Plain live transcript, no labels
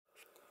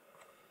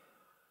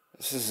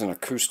This is an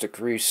acoustic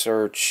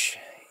research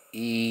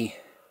ETL-1.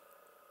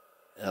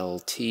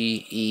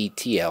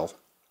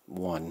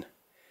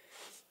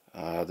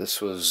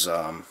 This was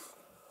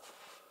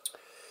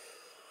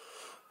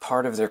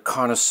part of their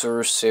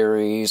connoisseur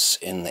series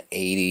in the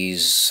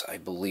 80s. I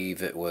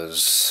believe it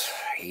was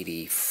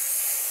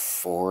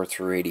 84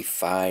 through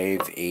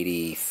 85,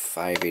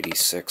 85,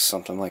 86,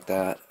 something like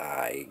that.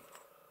 I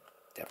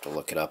have to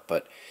look it up,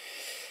 but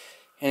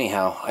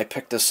anyhow, I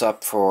picked this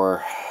up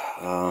for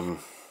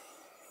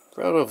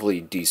relatively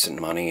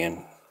decent money,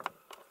 and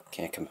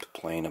can't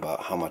complain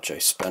about how much I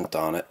spent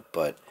on it,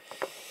 but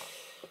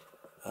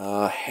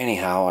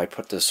anyhow, I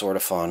put this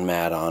Ortophon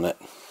mat on it,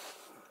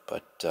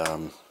 but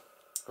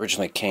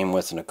originally came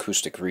with an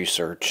acoustic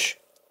research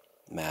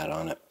mat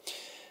on it.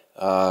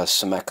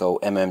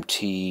 Semeco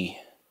MMT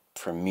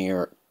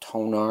Premier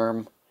Tone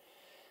Arm.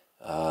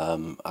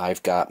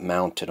 I've got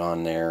mounted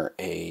on there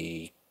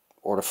a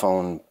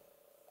Ortophon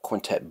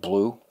Quintet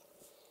Blue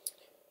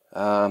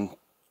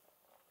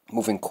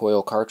moving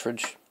coil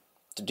cartridge.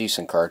 It's a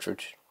decent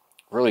cartridge.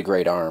 Really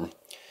great arm.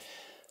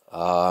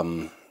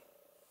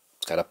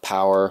 It's got a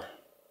power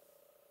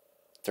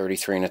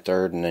 33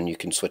 1/3, and then you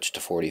can switch to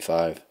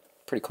 45.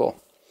 Pretty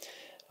cool.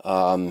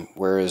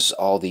 Whereas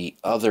all the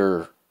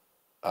other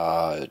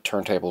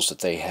turntables that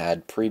they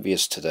had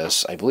previous to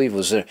this, I believe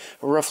was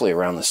roughly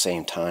around the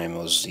same time,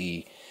 was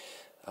the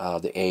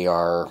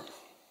AR,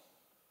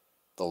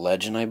 the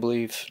Legend, I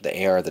believe,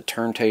 the AR, the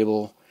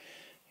Turntable,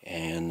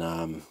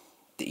 and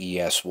the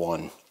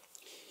ES-1,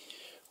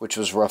 which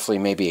was roughly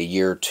maybe a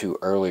year or two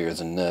earlier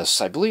than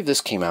this. I believe this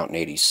came out in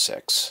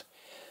 86.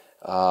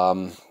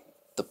 The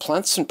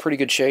plinth's in pretty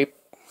good shape.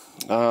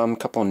 A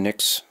couple of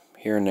nicks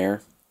here and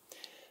there.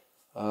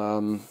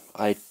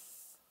 I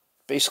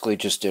basically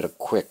just did a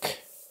quick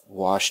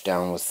wash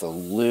down with a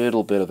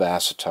little bit of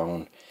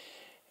acetone,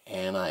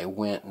 and I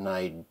went and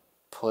I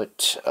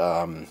put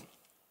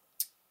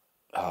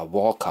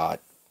Walcott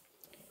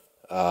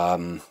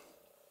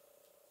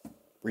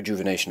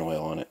rejuvenation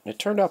oil on it. It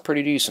turned out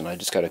pretty decent. I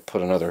just got to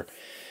put another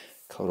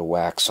coat of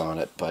wax on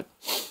it. But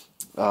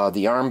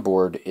the arm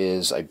board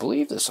is, I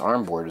believe this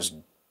arm board is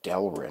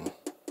Delrin,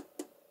 I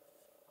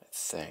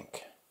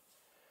think.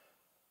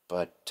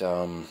 But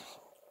I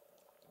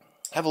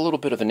have a little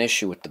bit of an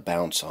issue with the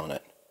bounce on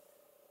it.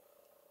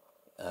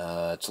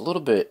 It's a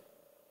little bit,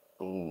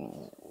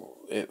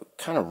 it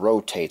kind of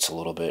rotates a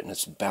little bit, and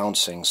it's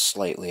bouncing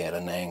slightly at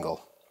an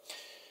angle.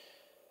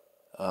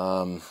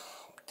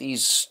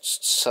 These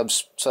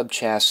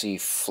sub-chassis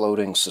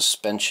floating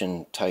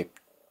suspension type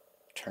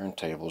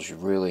turntables, you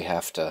really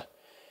have to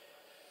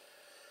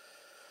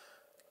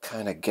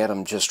kind of get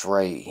them just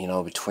right, you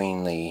know,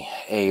 between the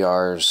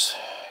ARs,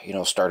 you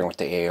know, starting with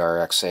the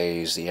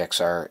ARXAs, the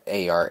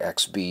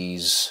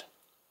ARXBs,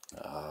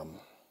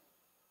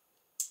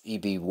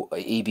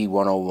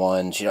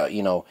 EB101s,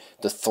 you know,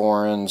 the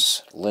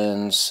Thorns,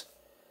 Lins,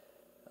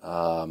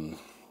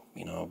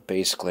 you know,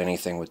 basically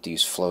anything with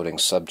these floating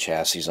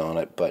sub-chassis on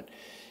it. But,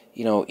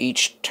 you know,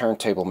 each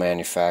turntable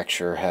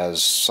manufacturer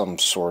has some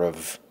sort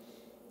of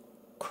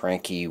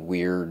cranky,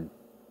 weird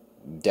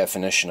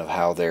definition of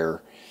how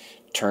their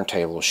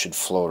turntables should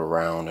float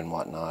around and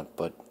whatnot.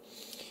 But,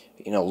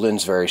 you know,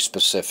 Lin's very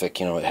specific.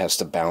 You know, it has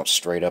to bounce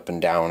straight up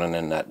and down, and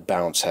then that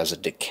bounce has a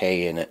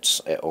decay in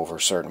it over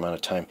a certain amount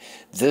of time.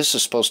 This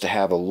is supposed to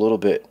have a little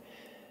bit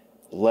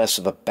less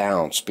of a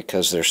bounce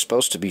because there's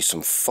supposed to be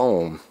some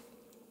foam.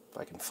 If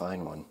I can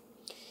find one.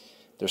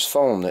 There's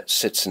foam that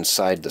sits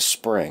inside the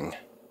spring,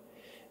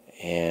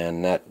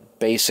 and that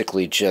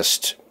basically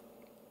just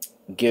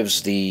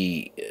gives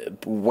the,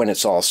 when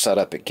it's all set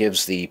up, it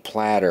gives the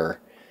platter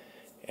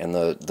and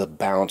the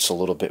bounce a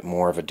little bit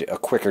more of a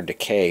quicker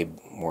decay,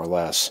 more or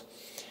less.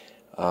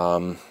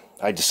 I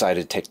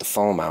decided to take the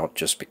foam out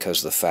just because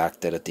of the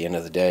fact that at the end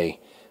of the day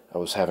I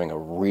was having a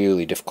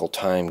really difficult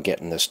time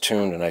getting this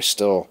tuned, and I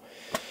still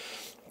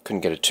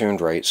couldn't get it tuned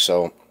right.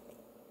 So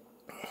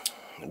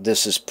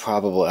this is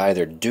probably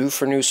either due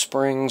for new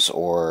springs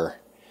or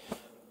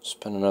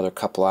spend another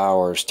couple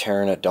hours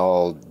tearing it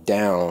all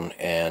down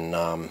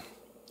and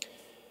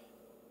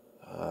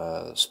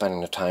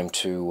spending the time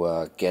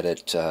to get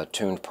it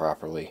tuned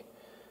properly.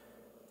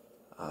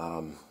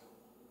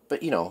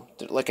 But, you know,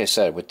 like I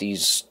said, with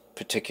these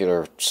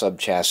particular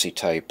sub-chassis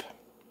type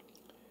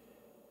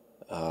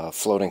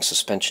floating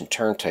suspension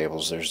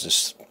turntables, there's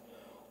this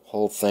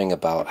whole thing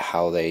about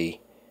how they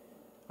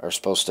are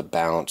supposed to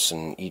bounce,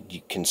 and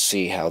you can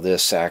see how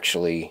this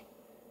actually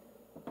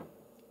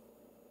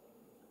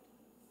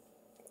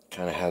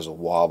kind of has a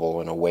wobble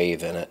and a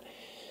wave in it,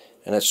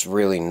 and it's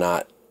really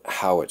not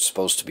how it's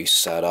supposed to be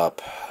set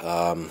up.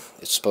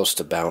 It's supposed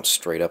to bounce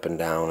straight up and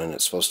down, and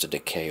it's supposed to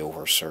decay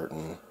over a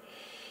certain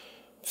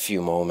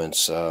few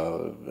moments,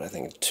 I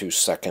think 2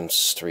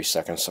 seconds, 3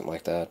 seconds, something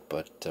like that.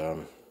 But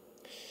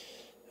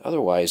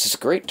otherwise, it's a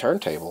great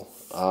turntable.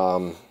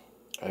 I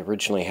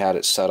originally had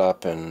it set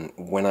up, and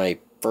when I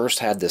first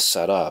had this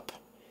set up,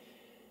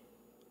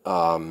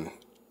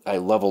 I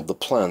leveled the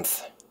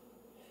plinth.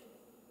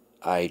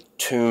 I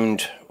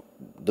tuned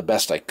the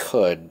best I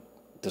could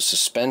the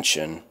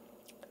suspension,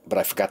 but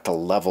I forgot to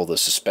level the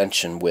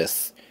suspension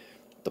with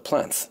the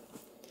plinth.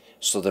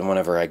 So then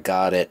whenever I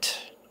got it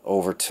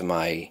over to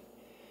my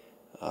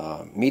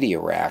media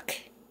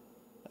rack,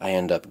 I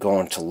end up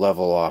going to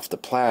level off the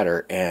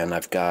platter, and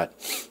I've got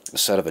a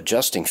set of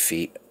adjusting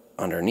feet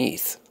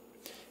underneath,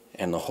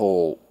 and the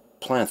whole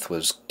plinth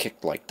was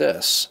kicked like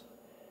this,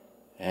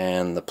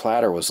 and the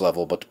platter was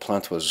level, but the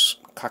plinth was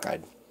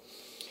cockeyed.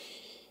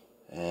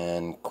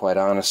 And quite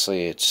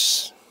honestly,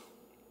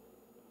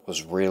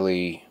 was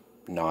really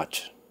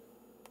not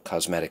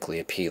cosmetically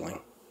appealing.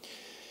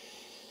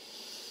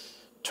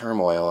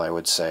 Turmoil, I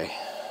would say.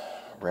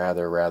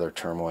 Rather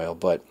turmoil.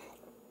 But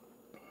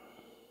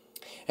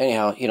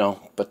anyhow,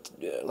 but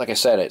like I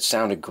said, it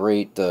sounded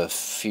great the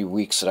few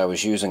weeks that I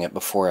was using it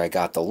before I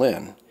got the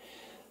Lin.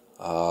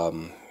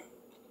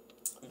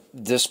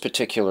 This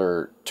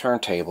particular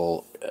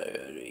turntable,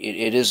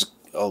 it is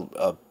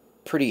a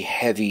pretty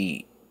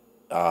heavy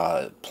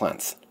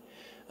plinth.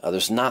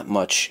 There's not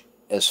much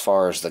as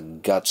far as the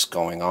guts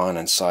going on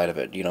inside of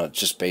it. It's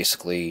just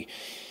basically,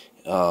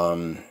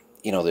 the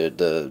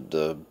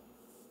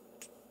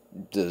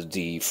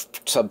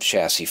sub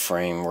chassis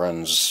frame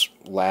runs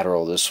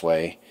lateral this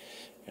way,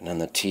 and then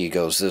the T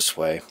goes this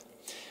way.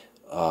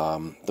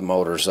 The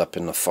motor's up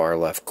in the far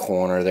left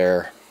corner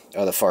there,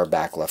 or the far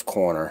back left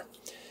corner.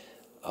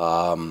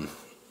 And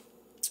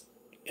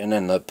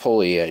then the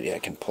pulley, I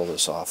can pull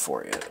this off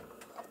for you.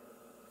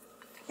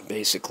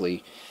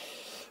 Basically,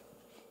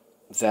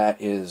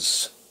 that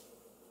is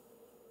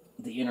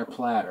the inner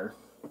platter.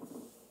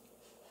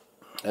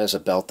 Has a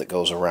belt that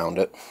goes around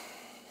it.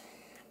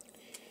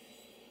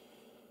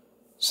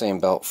 Same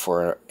belt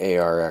for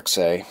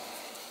ARXA.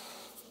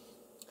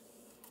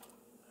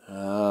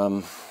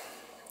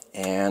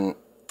 And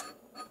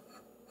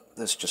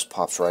this just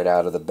pops right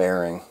out of the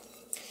bearing.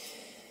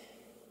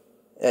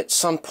 At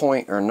some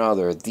point or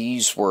another,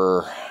 these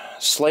were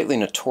slightly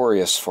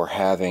notorious for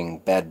having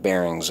bad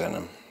bearings in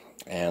them.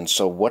 And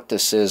so what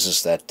this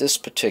is that this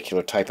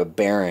particular type of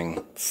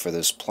bearing for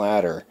this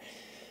platter,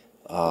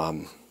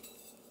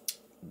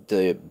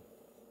 there's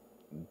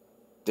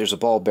a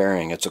ball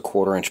bearing. It's a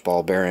 1/4 inch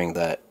ball bearing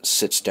that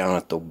sits down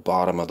at the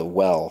bottom of the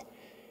well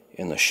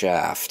in the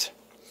shaft.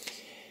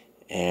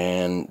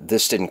 And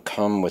this didn't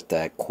come with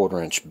that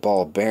 1/4 inch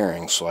ball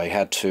bearing, so I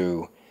had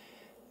to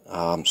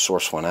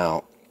source one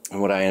out. And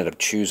what I ended up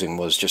choosing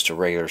was just a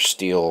regular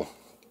steel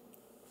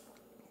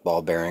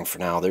ball bearing for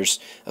now. There's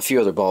a few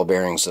other ball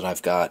bearings that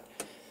I've got.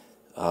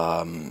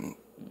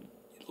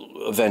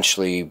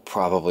 Eventually,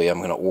 probably I'm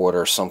going to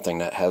order something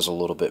that has a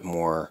little bit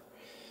more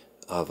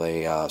of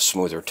a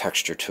smoother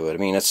texture to it. I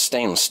mean, it's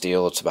stainless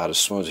steel. It's about as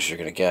smooth as you're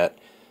going to get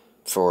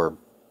for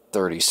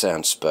 30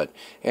 cents. But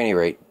at any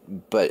rate,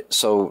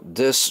 so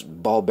this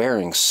ball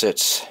bearing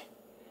sits...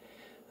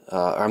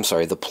 I'm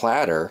sorry, the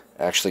platter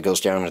actually goes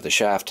down into the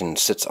shaft and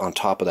sits on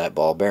top of that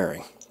ball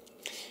bearing.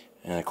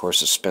 And of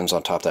course it spins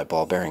on top of that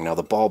ball bearing. Now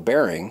the ball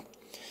bearing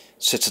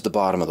sits at the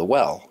bottom of the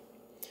well.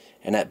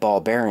 And that ball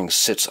bearing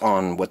sits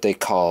on what they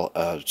call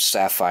a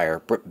sapphire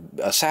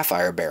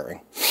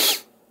bearing.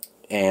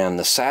 And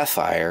the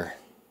sapphire,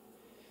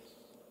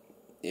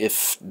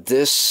 if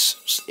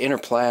this inner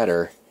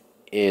platter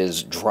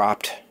is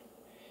dropped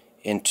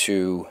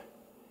into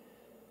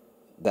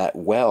that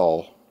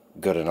well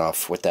good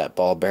enough with that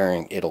ball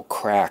bearing, it'll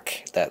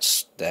crack that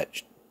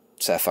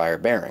sapphire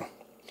bearing.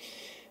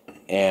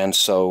 And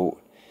so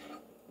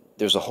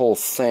there's a whole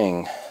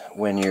thing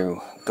when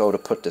you go to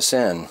put this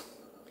in.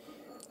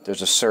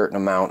 There's a certain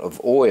amount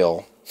of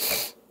oil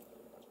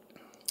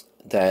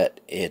that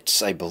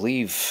it's, I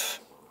believe,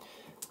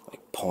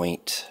 like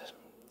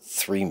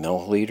 0.3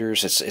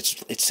 milliliters.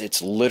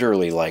 It's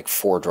literally like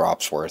 4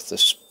 drops worth.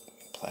 This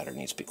platter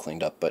needs to be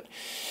cleaned up, but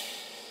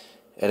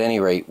at any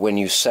rate, when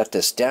you set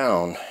this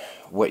down,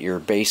 what you're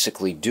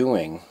basically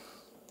doing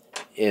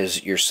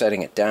is you're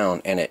setting it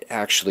down, and it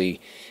actually,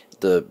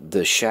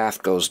 the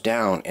shaft goes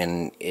down,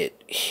 and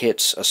it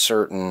hits a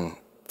certain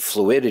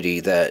fluidity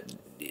that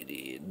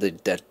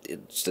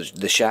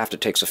the shaft,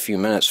 it takes a few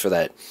minutes for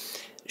that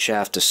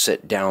shaft to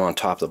sit down on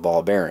top of the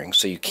ball bearing.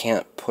 So you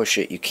can't push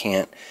it, you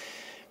can't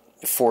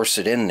force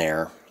it in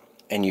there,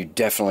 and you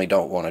definitely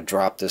don't want to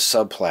drop this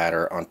sub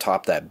platter on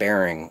top of that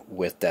bearing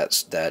with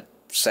that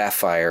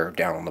sapphire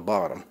down on the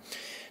bottom.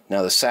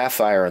 Now the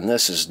sapphire in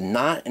this is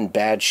not in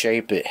bad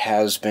shape. It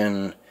has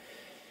been,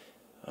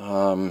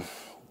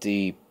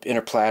 the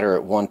inner platter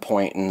at one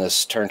point in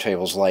this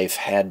turntable's life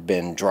had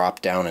been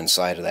dropped down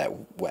inside of that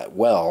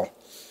well,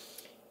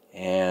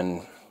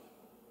 and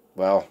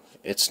well,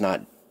 it's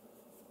not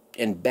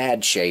in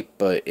bad shape,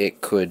 but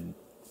it could,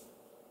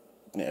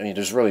 I mean,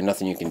 there's really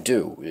nothing you can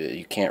do.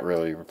 You can't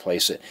really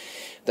replace it.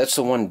 That's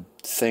the one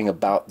thing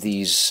about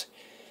these,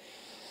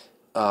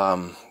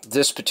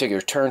 this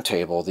particular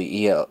turntable,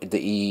 the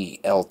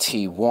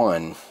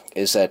ETL-1,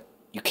 is that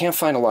you can't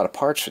find a lot of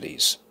parts for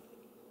these.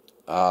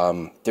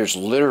 There's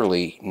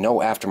literally no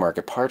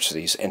aftermarket parts for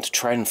these, and to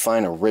try and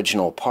find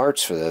original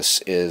parts for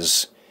this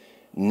is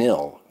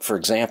nil. For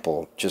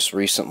example, just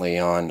recently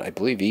on, I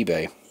believe,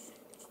 eBay,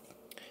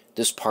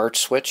 this part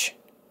switch,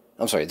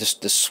 I'm sorry, this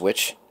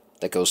switch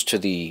that goes to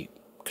the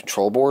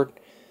control board,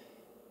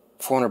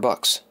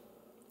 $400,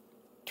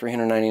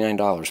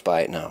 $399.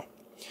 Buy it now.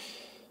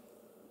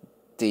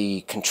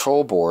 The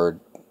control board,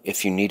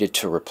 if you needed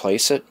to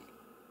replace it,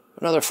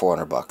 another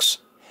 $400.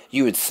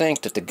 You would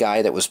think that the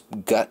guy that was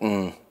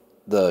gutting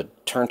the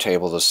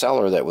turntable, the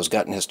seller that was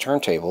gutting his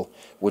turntable,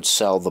 would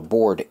sell the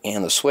board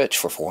and the switch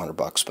for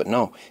 $400, but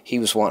no, he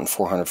was wanting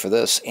 $400 for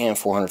this and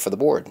 $400 for the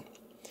board.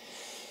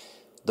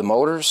 The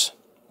motors,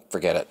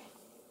 forget it.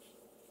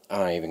 I'm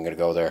not even going to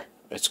go there.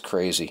 It's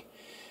crazy.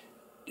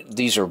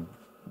 These are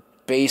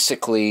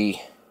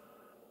basically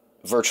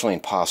virtually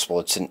impossible.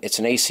 It's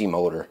an AC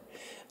motor.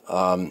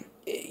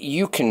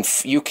 You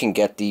can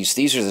get these.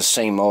 These are the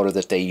same motor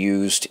that they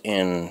used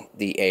in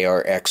the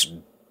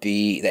ARXB,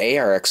 the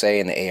ARXA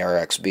and the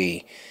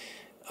ARXB.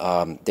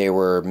 They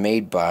were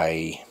made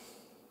by,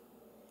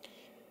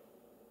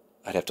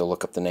 I'd have to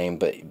look up the name,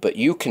 but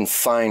you can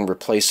find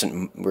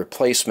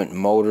replacement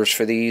motors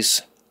for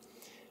these,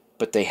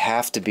 but they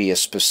have to be a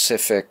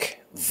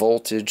specific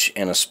voltage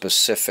and a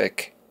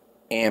specific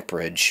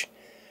amperage,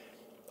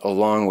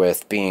 along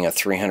with being a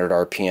 300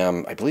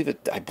 RPM.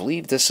 I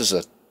believe this is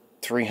a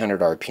 300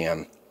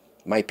 RPM,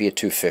 might be a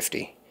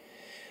 250.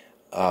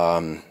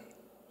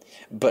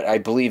 But I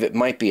believe it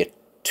might be a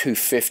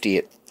 250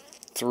 at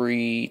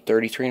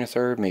 333 and a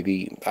third.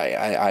 Maybe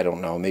I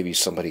don't know. Maybe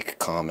somebody could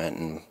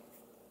comment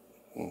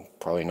and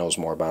probably knows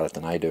more about it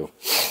than I do.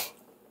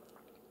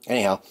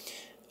 Anyhow,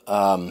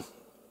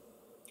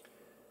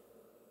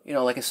 you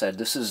know, like I said,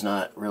 this is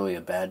not really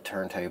a bad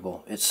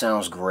turntable. It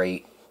sounds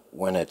great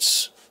when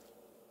it's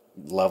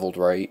leveled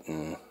right,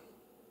 and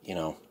you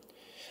know,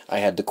 I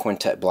had the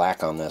Quintet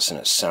Black on this and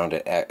it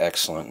sounded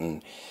excellent.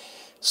 And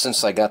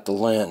since I got the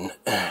Lin,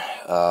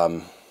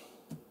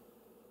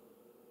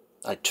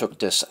 I took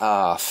this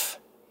off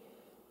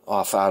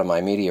out of my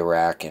media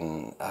rack,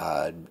 and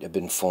I've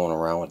been fooling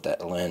around with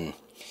that Lin.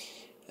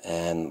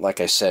 And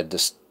like I said,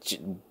 this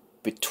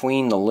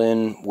between the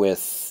Lin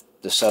with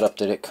the setup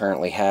that it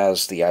currently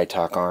has, the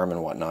iTalk arm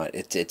and whatnot,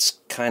 it's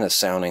kind of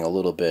sounding a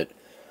little bit.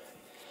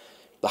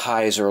 The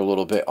highs are a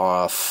little bit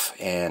off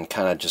and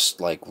kind of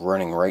just like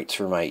running right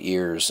through my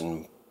ears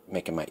and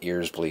making my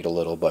ears bleed a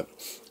little, but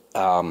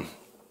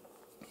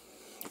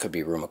could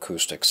be room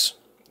acoustics.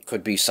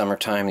 Could be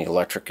summertime. The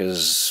electric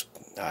is,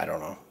 I don't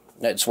know.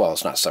 It's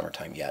not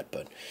summertime yet,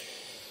 but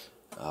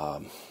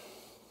I'm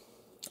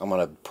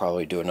going to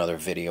probably do another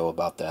video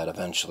about that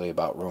eventually,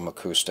 about room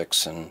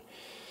acoustics and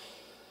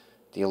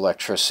the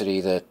electricity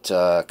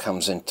that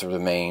comes in through the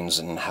mains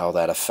and how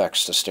that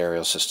affects the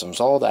stereo systems.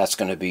 All that's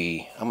going to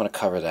be, I'm going to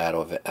cover that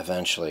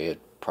eventually.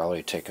 It'd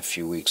probably take a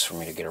few weeks for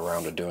me to get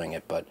around to doing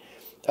it, but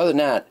other than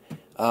that,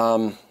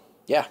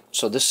 yeah,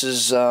 so this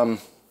is a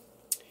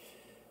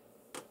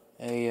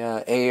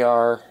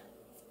AR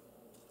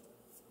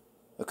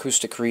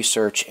Acoustic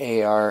Research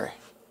AR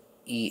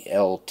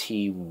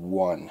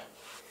ETL-1.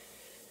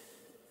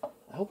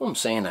 I hope I'm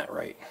saying that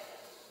right.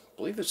 I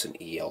believe it's an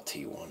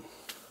ELT-1.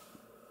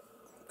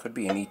 Could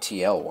be an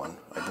ETL-1.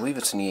 I believe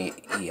it's an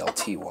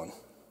ELT-1.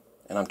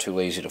 And I'm too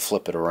lazy to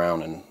flip it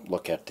around and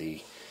look at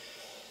the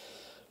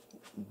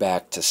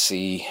back to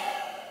see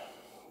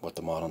what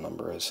the model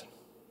number is.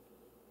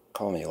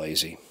 Call me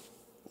lazy.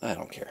 I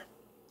don't care.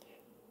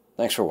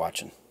 Thanks for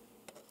watching.